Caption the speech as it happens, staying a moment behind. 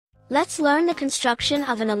Let's learn the construction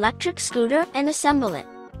of an electric scooter and assemble it.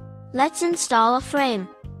 Let's install a frame.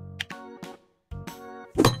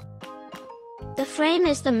 The frame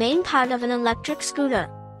is the main part of an electric scooter.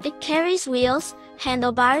 It carries wheels,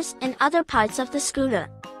 handlebars, and other parts of the scooter.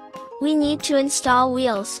 We need to install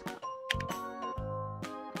wheels.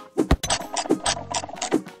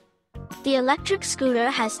 The electric scooter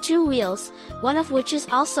has two wheels, one of which is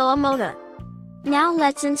also a motor. Now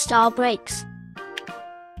let's install brakes.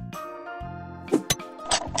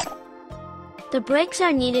 The brakes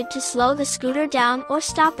are needed to slow the scooter down or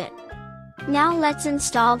stop it. Now let's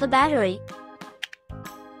install the battery.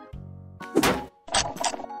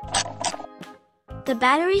 The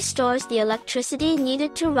battery stores the electricity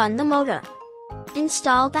needed to run the motor.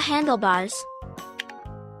 Install the handlebars.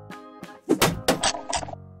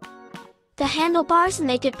 The handlebars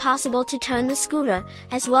make it possible to turn the scooter,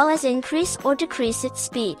 as well as increase or decrease its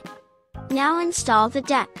speed. Now install the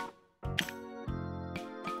deck.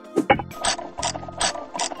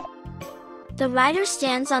 The rider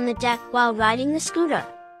stands on the deck while riding the scooter.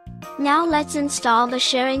 Now let's install the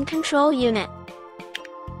sharing control unit.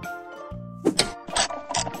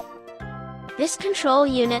 This control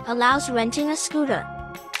unit allows renting a scooter.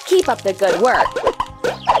 Keep up the good work.